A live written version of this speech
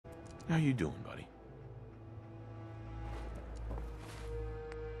How you doing, buddy?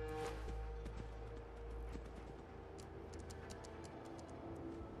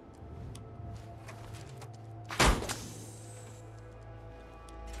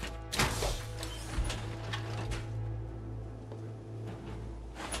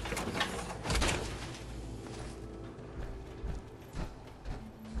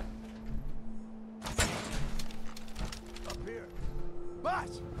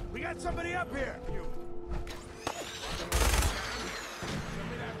 Somebody up here! You. Give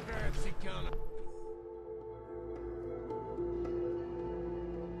me that fancy gun.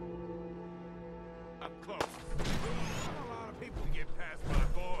 Up close. Not a lot of people get past my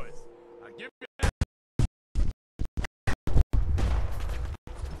boys. Give me that.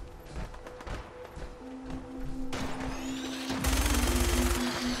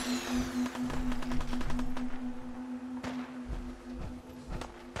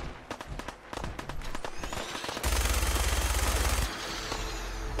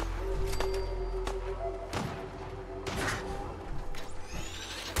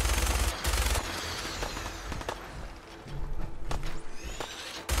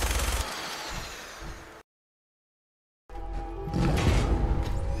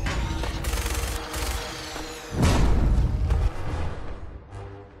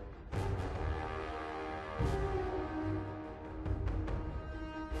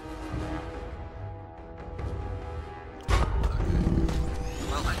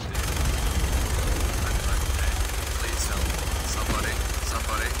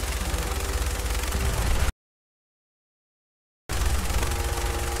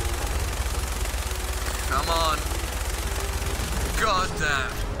 Come on. God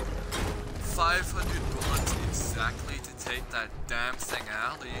damn. 500 bullets exactly to take that damn thing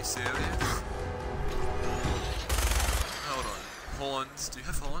out? Are you serious? Hold on. Horns. Do you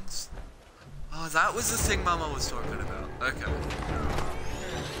have horns? Oh, that was the thing Mama was talking about. Okay.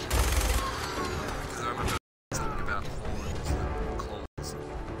 Because I remember talking about horns and claws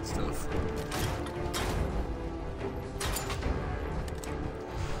and stuff.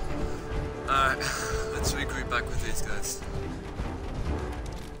 Alright, let's regroup back with these guys.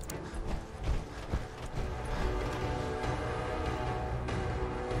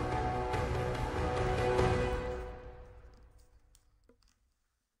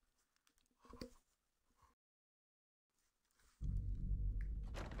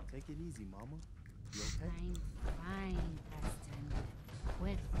 Take it easy, Mama. You okay? I'm fine, Preston.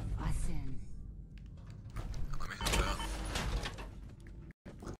 Quit fussing. Let me help out.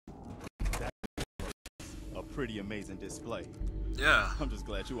 A pretty amazing display. Yeah. I'm just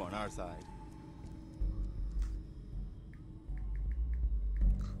glad you're on our side.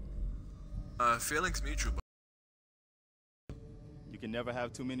 Feelings mutual. You can never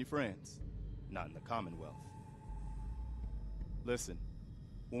have too many friends. Not in the Commonwealth. Listen,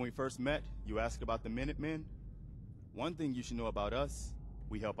 when we first met, you asked about the Minutemen. One thing you should know about us,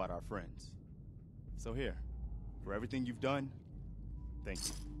 we help out our friends. So here, for everything you've done, thank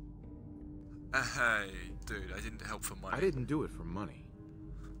you. Hey, dude, I didn't help for money. I didn't do it for money.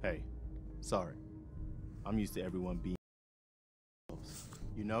 Hey, sorry. I'm used to everyone being...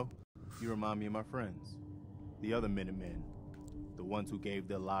 You know, you remind me of my friends. The other Minutemen. The ones who gave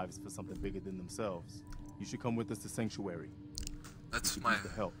their lives for something bigger than themselves. You should come with us to Sanctuary. That's my... The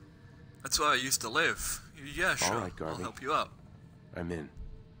help. That's where I used to live. Yeah, sure. All right, Garvey. I'll help you out. I'm in.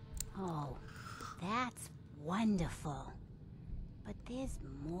 Oh, that's wonderful. But there's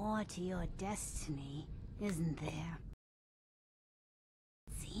more to your destiny, isn't there?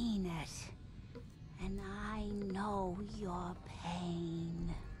 Seen it. And I know your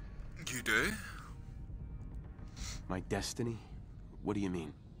pain. You do? My destiny? What do you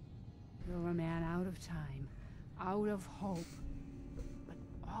mean? You're a man out of time, out of hope. But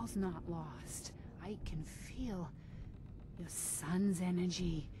all's not lost. I can feel your son's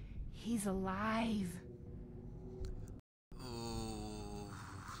energy. He's alive. Oh.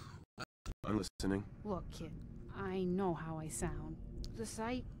 I'm listening. Look, kid, I know how I sound. The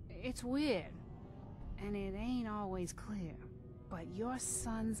sight, it's weird. And it ain't always clear. But your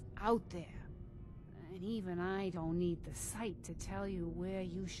son's out there. And even I don't need the sight to tell you where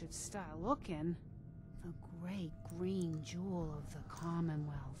you should start looking. The great green jewel of the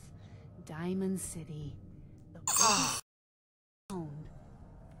Commonwealth. Diamond City. The stone.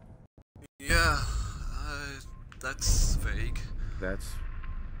 Yeah, that's vague. That's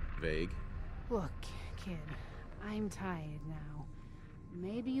vague. Look, kid, I'm tired now.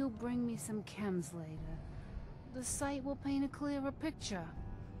 Maybe you'll bring me some chems later. The sight will paint a clearer picture.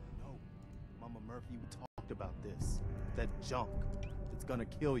 No, Mama Murphy, we talked about this. That junk. It's gonna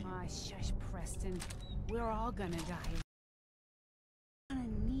kill you. Ah, shush, Preston. We're all gonna die. We're gonna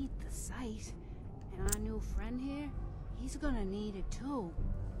need the site. And our new friend here, he's gonna need it too.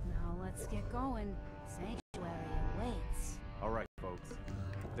 Now let's get going. Sanctuary awaits. All right, folks.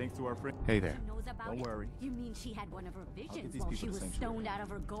 Thanks to our friend. Hey there. She knows about Don't it? worry. You mean she had one of her get visions these while people she to was sanctuary. stoned out of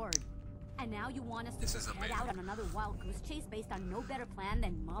her gourd? And now you want us to This just is head amazing. out on another wild goose chase based on no better plan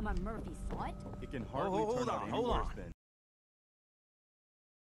than Mama Murphy thought? It can hardly hold turn out on, any hold worse on. than.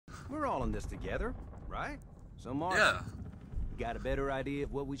 We're all in this together, right? So, Mark, Yeah. you got a better idea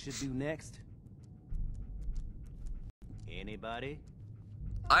of what we should do next? Anybody?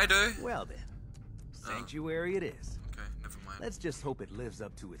 I do. Well then, Sanctuary it is. Okay, never mind. Let's just hope it lives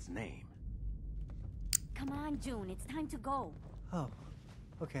up to its name. Come on, June, it's time to go. Oh,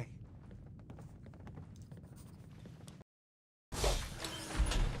 okay.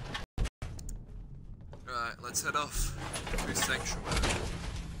 Right, let's head off to Sanctuary.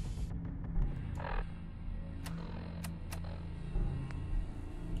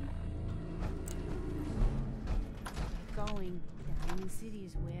 Going. Diamond City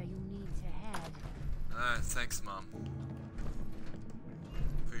is where you need to head. Alright, thanks, Mom.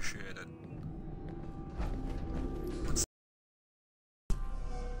 Appreciate it.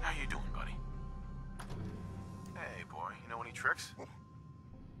 How you doing, buddy? Hey, boy. You know any tricks?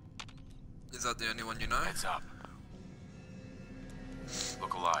 Is that the only one you know? Heads up.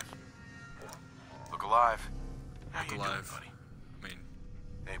 Look alive. Look alive. How Look you alive. doing, buddy? I mean,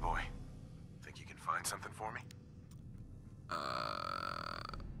 Hey, boy. Think you can find something for me?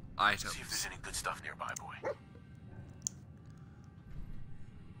 items. See if there's any good stuff nearby, boy.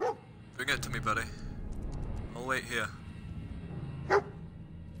 Bring it to me, buddy. I'll wait here.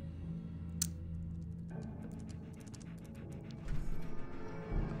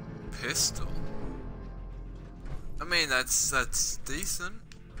 Pistol. I mean, that's decent.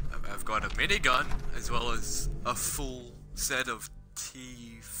 I've got a minigun as well as a full set of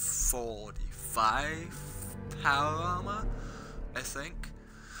T-45 power armor, I think.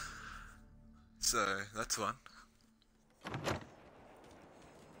 So that's one.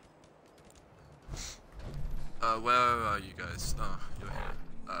 Where are you guys? Oh, you're here.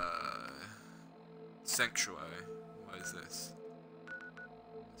 Sanctuary. What is this?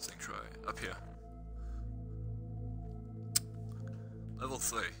 Sanctuary. Up here. Level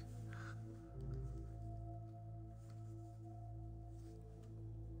 3.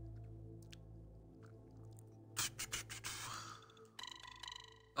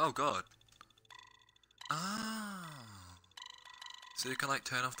 Oh god. Ah. So you can like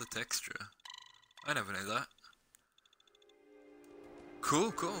turn off the texture. I never knew that.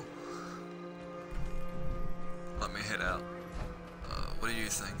 Cool, cool. Let me head out. What do you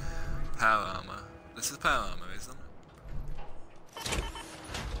think? Power armor. This is power armor, isn't it?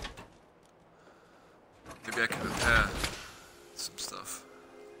 Maybe I can repair some stuff.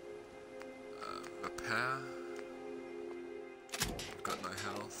 Repair. Got no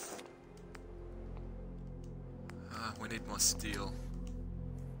health. We need more steel.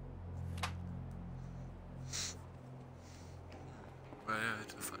 Where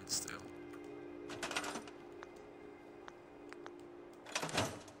to find steel?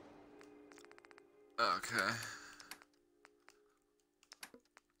 Okay.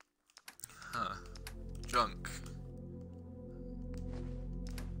 Huh. Junk.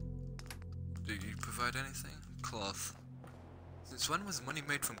 Do you provide anything? Cloth. Since when was money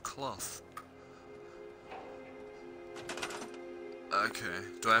made from cloth? Okay,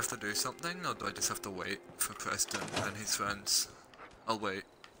 do I have to do something, or do I just have to wait for Preston and his friends? I'll wait.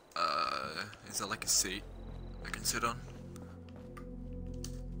 Is there like a seat I can sit on?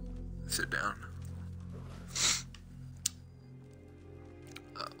 Sit down.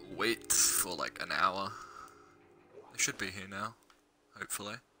 Wait for like an hour. They should be here now,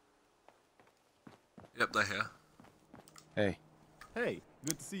 hopefully. Yep, they're here. Hey. Hey,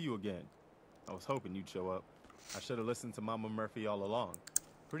 good to see you again. I was hoping you'd show up. I should have listened to Mama Murphy all along.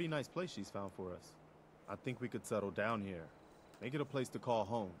 Pretty nice place she's found for us. I think we could settle down here. Make it a place to call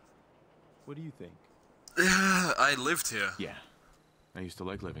home. What do you think? Yeah, I lived here. Yeah. I used to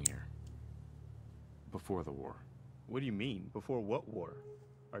like living here. Before the war. What do you mean? Before what war?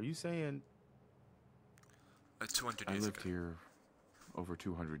 Are you saying... 200 I years lived ago. here over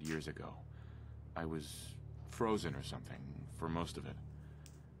 200 years ago. I was frozen or something for most of it.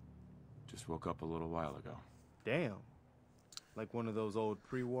 Just woke up a little while ago. Damn. Like one of those old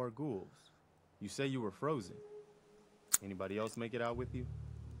pre-war ghouls. You say you were frozen. Anybody else make it out with you?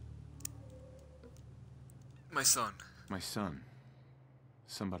 My son. My son.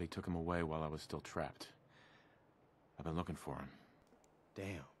 Somebody took him away while I was still trapped. I've been looking for him.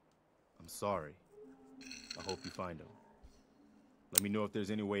 Damn. I'm sorry. I hope you find him. Let me know if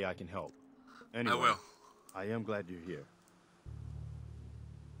there's any way I can help. Anyway, I will. I am glad you're here.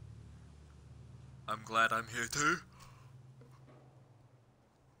 I'm glad I'm here too.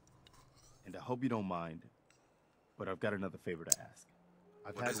 And I hope you don't mind, but I've got another favor to ask.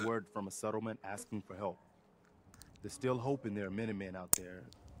 I've What is had it? word from a settlement asking for help. There's still hope in there are Minutemen out there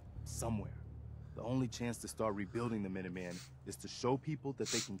somewhere. The only chance to start rebuilding the Minutemen is to show people that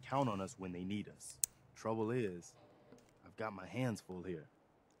they can count on us when they need us. Trouble is, I've got my hands full here.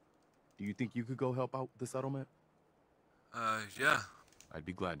 Do you think you could go help out the settlement? Yeah. I'd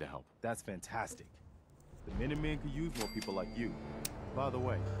be glad to help. That's fantastic. The Minutemen could use more people like you. By the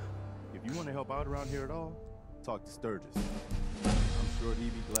way, if you want to help out around here at all, talk to Sturgis. I'm sure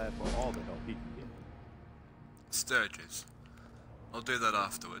he'd be glad for all the help he can get. Sturgis. I'll do that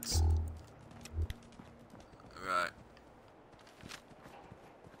afterwards. Right.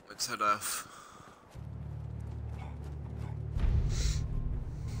 Let's head off.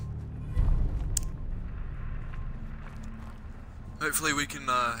 Hopefully we can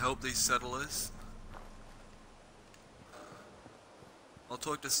help these settlers. I'll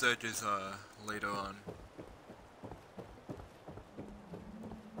talk to Sturgis later on.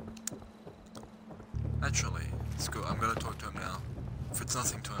 Actually, it's good. I'm gonna talk to him now. If it's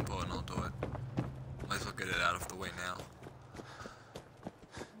nothing too important, I'll do it. Might as well get it out of the way now.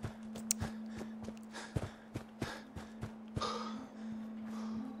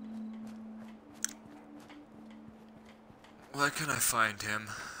 Where can I find him?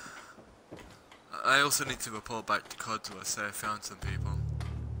 I also need to report back to Codsworth, say I found some people.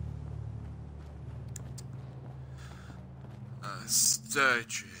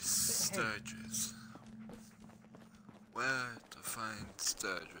 Sturgis. Where to find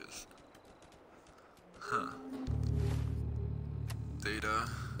Sturgis? Huh. Data,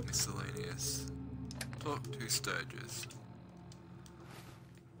 miscellaneous. Talk to Sturgis.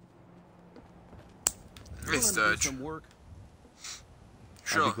 Hey, Sturge. Some work. I'd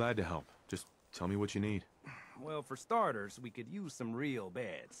Sure. be glad to help. Just tell me what you need. Well, for starters, we could use some real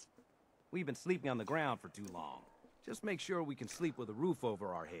beds. We've been sleeping on the ground for too long. Just make sure we can sleep with a roof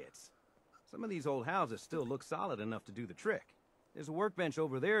over our heads. Some of these old houses still look solid enough to do the trick. There's a workbench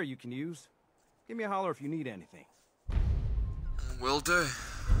over there you can use. Give me a holler if you need anything. Will do.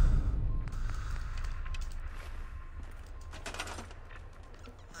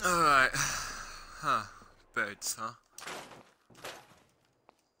 Alright. Huh. Beds, huh?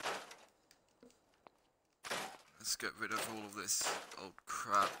 Let's get rid of all of this old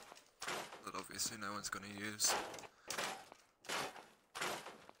crap that obviously no one's gonna use.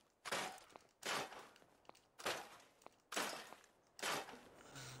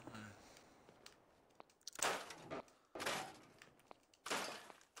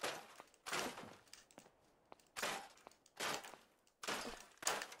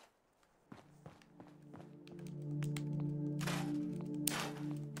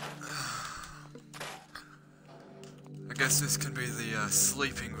 I guess this can be the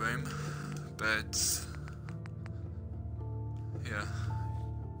sleeping room. Beds. Yeah.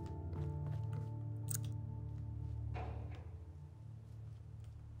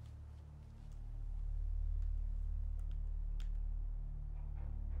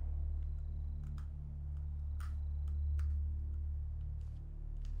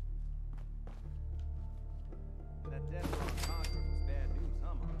 That death on Concord was bad news,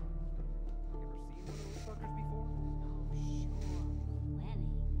 huh, Mom? You ever seen one of those suckers before? Oh, sure.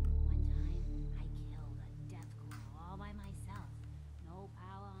 Plenty. One time, I killed a death claw all by myself. No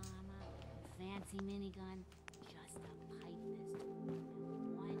power armor, fancy minigun, just a pipe fist. And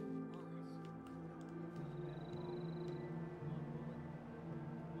one bullet.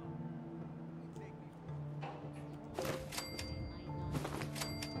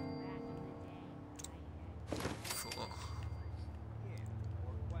 Four. Yeah,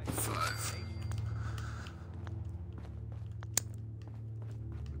 or quite a Five.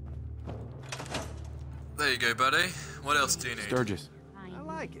 There you go, buddy. What else do you need? Sturgis. I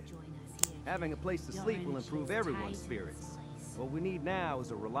like it. Having a place to sleep will improve everyone's spirits. What we need now is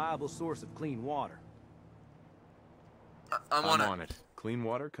a reliable source of clean water. I'm on it. Clean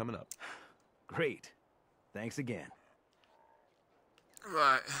water coming up. Great. Thanks again.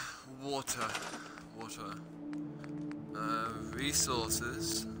 Right. Water.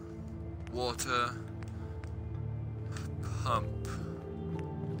 Resources. Water. Pump.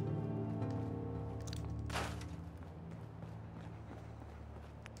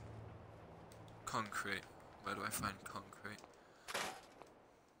 Concrete. Where do I find concrete?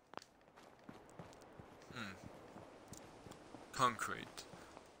 concrete.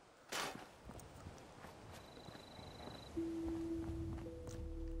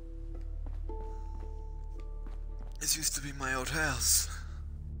 This used to be my old house.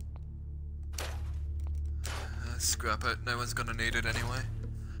 Scrap it, no one's gonna need it anyway.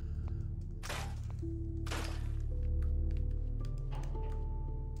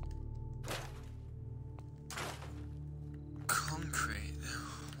 Concrete.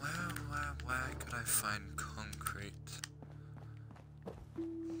 Where could I find concrete?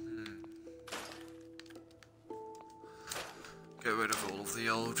 Get rid of all of the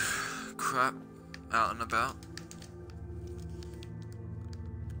old crap out and about.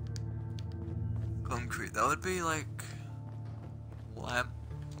 Concrete, that would be like lamp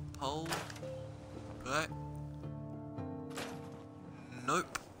pole, right?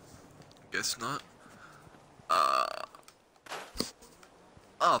 Nope. Guess not.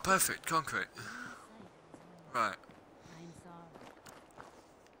 Oh, perfect, concrete. Right. I'm sorry.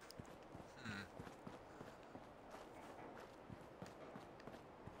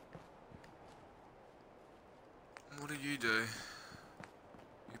 What do?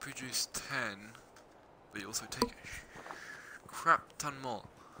 You produce 10, but you also take a crap ton more.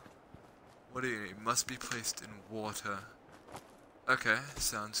 What do you need? Must be placed in water. Okay,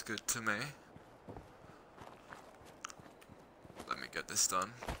 sounds good to me. Let me get this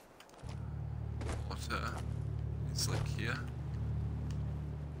done. Water. It's like here.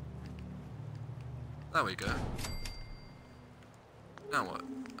 There we go. Now what?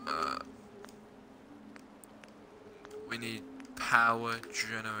 We need power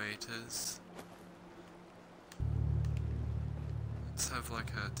generators. Let's have like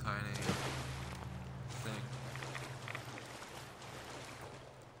a tiny thing.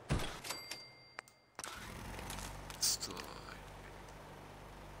 Destroy.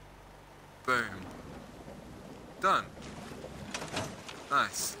 Boom. Done.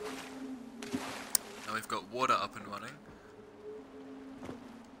 Nice. Now we've got water up and running.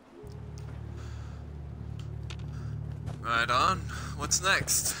 Right on. What's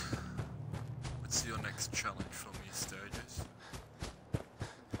next? What's your next challenge for me, Sturgis?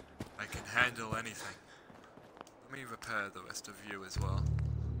 I can handle anything. Let me repair the rest of you as well.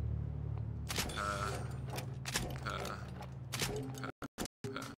 Repair.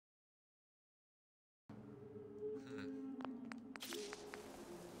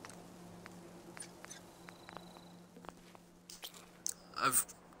 I've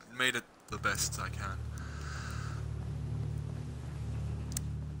made it the best I can.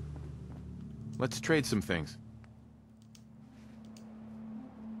 Let's trade some things.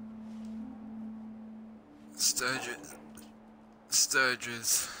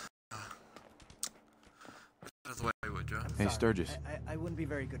 Sturgis. Out of the way, would you? Hey, Sturgis. I wouldn't be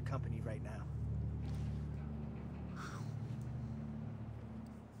very good company right now.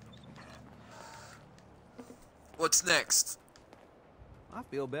 What's next? I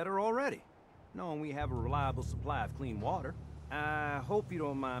feel better already, knowing we have a reliable supply of clean water. I hope you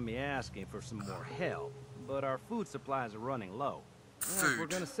don't mind me asking for some more help, but our food supplies are running low. If we're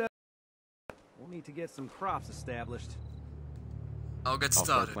gonna set, we'll need to get some crops established. I'll get I'll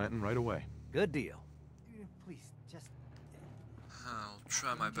started. start planting right away. Good deal. Please, just I'll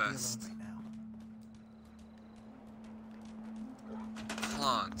try my leave me alone best. right now.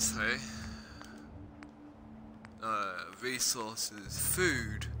 Plants, hey? Resources,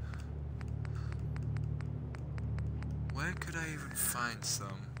 food. Where could I even find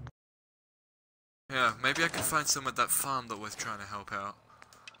some? Yeah, maybe I could find some at that farm that was trying to help out.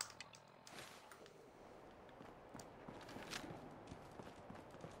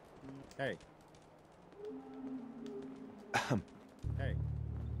 Hey. Hey.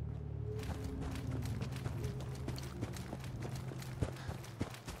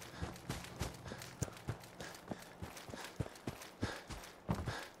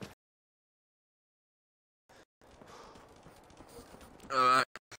 Alright.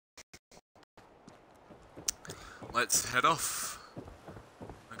 Let's head off.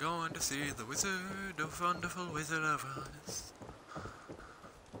 We're going to see the Wizard of Wonderful Wizard of Oz.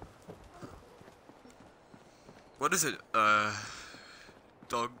 What is it?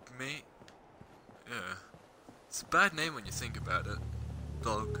 Dog meat? Yeah. It's a bad name when you think about it.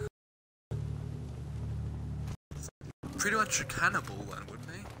 Dog. It's pretty much a cannibal then,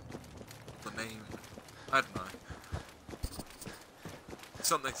 wouldn't he? The name. I don't know.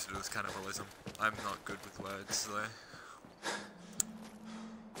 Something to do with cannibalism. I'm not good with words, though.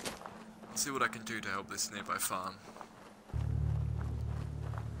 Let's see what I can do to help this nearby farm.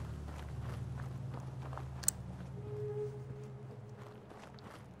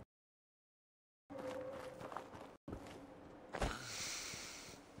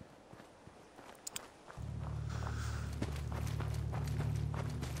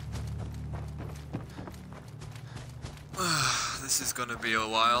 this is gonna be a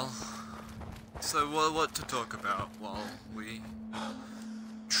while. So what to talk about while we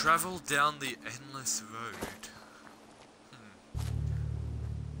travel down the endless road?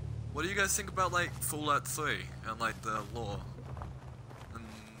 What do you guys think about like Fallout 3 and like the lore? And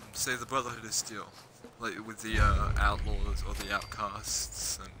say the Brotherhood of Steel, like with the outlaws or the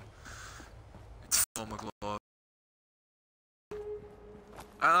outcasts and its former glory.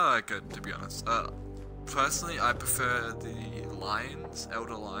 I like it, to be honest. Personally, I prefer the Lions,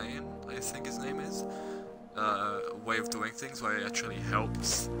 Elder Lion, I think his name is, way of doing things where he actually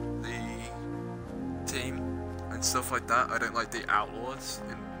helps the team and stuff like that. I don't like the Outlaws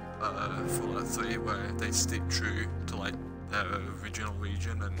in Fallout 3 where they stick true to like their original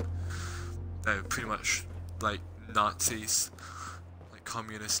region and they're pretty much like Nazis, like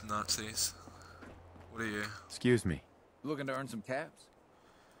communist Nazis. What are you? Excuse me. Looking to earn some caps?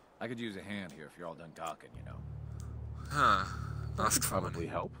 I could use a hand here if you're all done talking, you know. Huh. Ask for Probably money.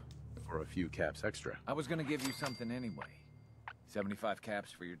 help for a few caps extra. I was gonna give you something anyway. 75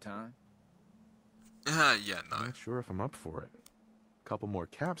 caps for your time? Yeah, no. I'm not sure if I'm up for it. A couple more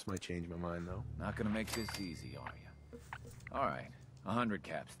caps might change my mind, though. Not gonna make this easy, are you? Alright, 100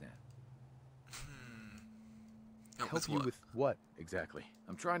 caps then. Help you with what, exactly?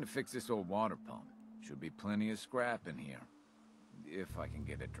 I'm trying to fix this old water pump. Should be plenty of scrap in here. If I can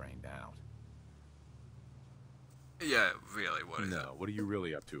get it drained out. Yeah, really, what is it? No, what are you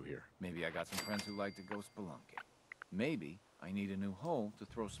really up to here? Maybe I got some friends who like to go spelunking. Maybe I need a new hole to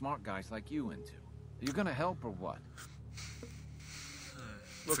throw smart guys like you into. Are you gonna help or what?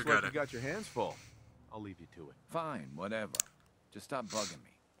 Looks Forget like it. you got your hands full. I'll leave you to it. Fine, whatever. Just stop bugging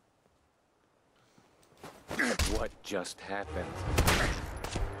me. What just happened?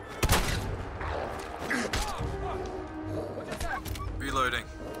 Reloading.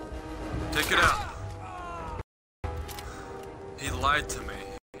 Take it out. He lied to me.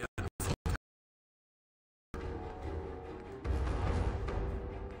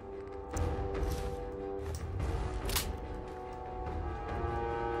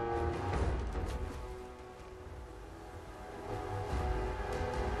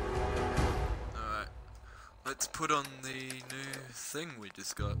 Alright. Let's put on the new thing we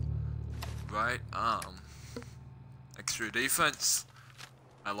just got. Right arm. Extra defense.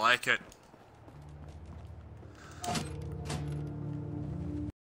 I like it.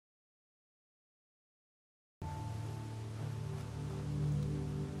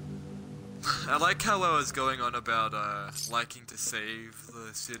 I like how I was going on about liking to save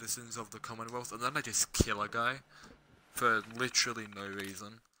the citizens of the Commonwealth, and then I just kill a guy for literally no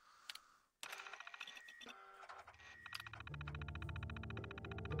reason.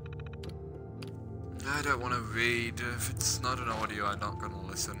 I don't want to read. If it's not an audio, I'm not going to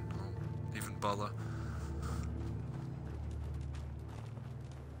listen or even bother.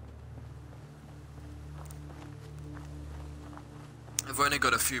 I've only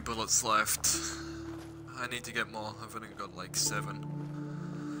got a few bullets left. I need to get more. I've only got like 7.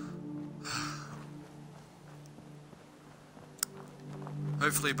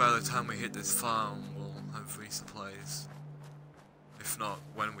 Hopefully by the time we hit this farm, we'll have resupplies. If not,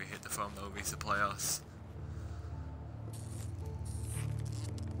 when we hit the farm, they'll resupply us.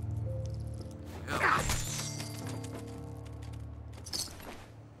 Yeah.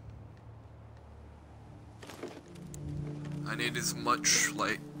 I need as much,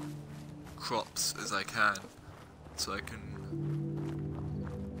 like, crops as I can, so I can,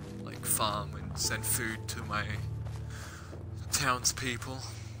 like, farm and send food to my townspeople.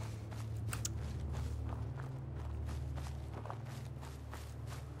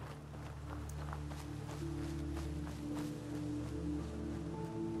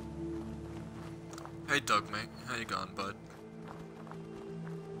 Hey Doug, mate. How you going, bud?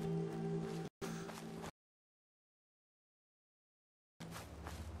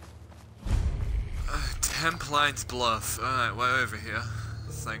 Templine's Bluff. Alright, we're over here.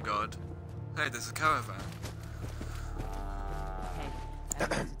 Thank God. Hey, there's a caravan. Hey, that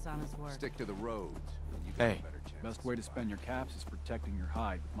means it's on its way. Stick to the roads. And you Hey. got a better chance. Best way to spend your caps is protecting your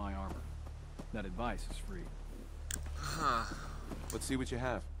hide with my armor. That advice is free. Huh. Let's see what you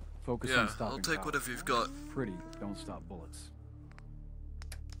have. Focus Yeah, on stopping I'll take power. whatever you've got. Pretty, don't stop bullets.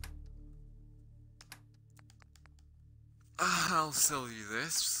 I'll sell you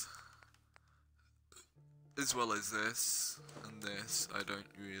this. As well as this. And this. I don't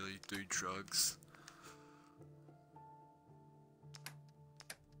really do drugs.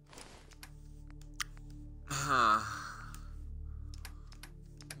 Huh.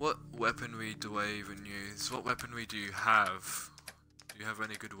 What weaponry do I even use? What weaponry do you have? Do you have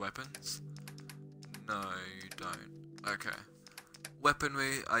any good weapons? No, you don't. Okay.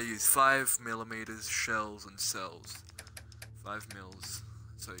 weaponry, I use 5mm shells and cells. 5 mils.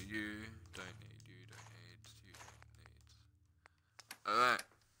 So you don't need, you don't need, you don't need. Alright.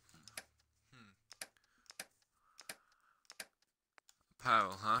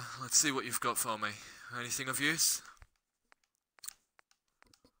 Apparel, huh? Let's see what you've got for me. Anything of use?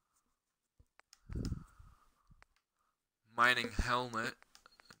 Mining helmet?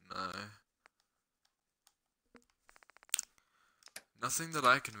 No. Nothing that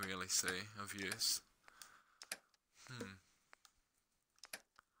I can really see of use.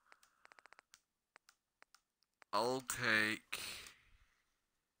 I'll take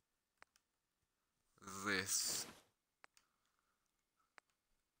this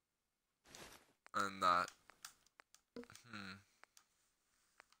and that.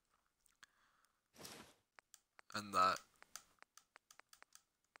 And that.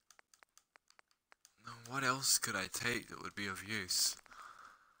 What else could I take that would be of use?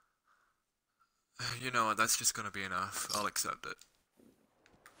 You know what, that's just gonna be enough. I'll accept it.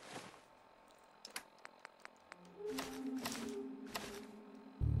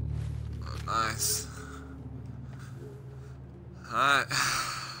 Oh, nice. Alright.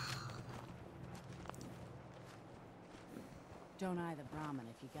 Don't eye the Brahmin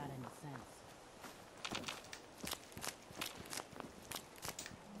if you got any sense.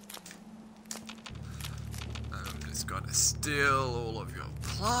 I'm just gonna steal all of your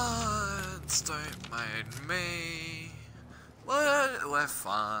plants. Don't mind me. We're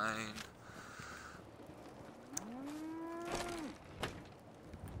fine.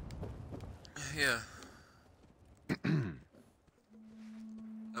 Here.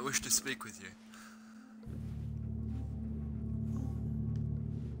 I wish to speak with you.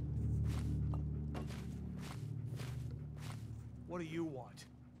 What do you want?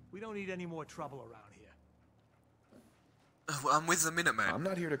 We don't need any more trouble around here. I'm with the Minutemen. I'm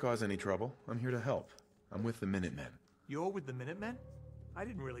not here to cause any trouble. I'm here to help. I'm with the Minutemen. You're with the Minutemen? I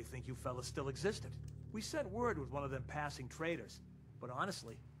didn't really think you fellas still existed. We sent word with one of them passing traders. But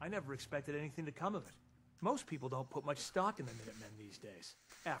honestly, I never expected anything to come of it. Most people don't put much stock in the Minutemen these days.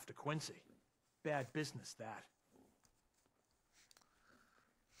 After Quincy. Bad business, that.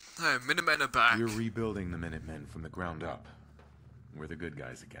 Hey, Minutemen are back. We're rebuilding the Minutemen from the ground up. We're the good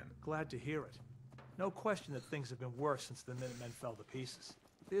guys again. Glad to hear it. No question that things have been worse since the Minutemen fell to pieces.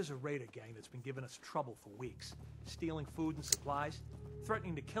 There's a raider gang that's been giving us trouble for weeks. Stealing food and supplies,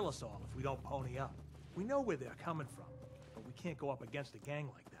 threatening to kill us all if we don't pony up. We know where they're coming from, but we can't go up against a gang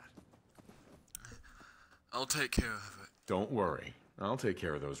like that. I'll take care of it. Don't worry. I'll take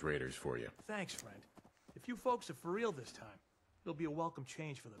care of those raiders for you. Thanks, friend. If you folks are for real this time, it'll be a welcome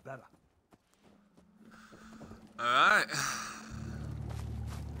change for the better. Alright.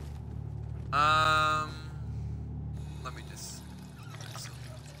 Let me just...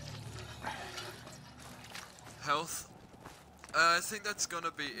 Health. I think that's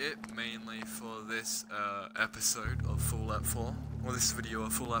gonna be it, mainly, for this episode of Fallout 4. Or this video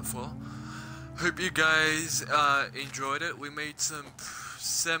of Fallout 4. Hope you guys enjoyed it. We made some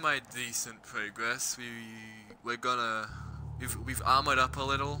semi-decent progress. We've armored up a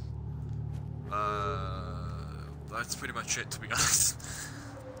little. That's pretty much it, to be honest.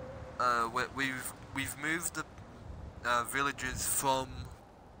 We've moved the villagers from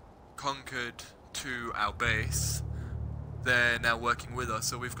Concord to our base. They're now working with us,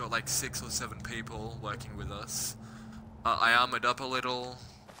 so we've got like 6 or 7 people working with us. I armored up a little.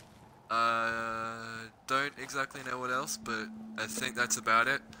 Don't exactly know what else, but I think that's about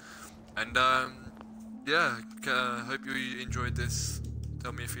it. And yeah, hope you enjoyed this.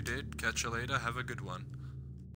 Tell me if you did. Catch you later. Have a good one.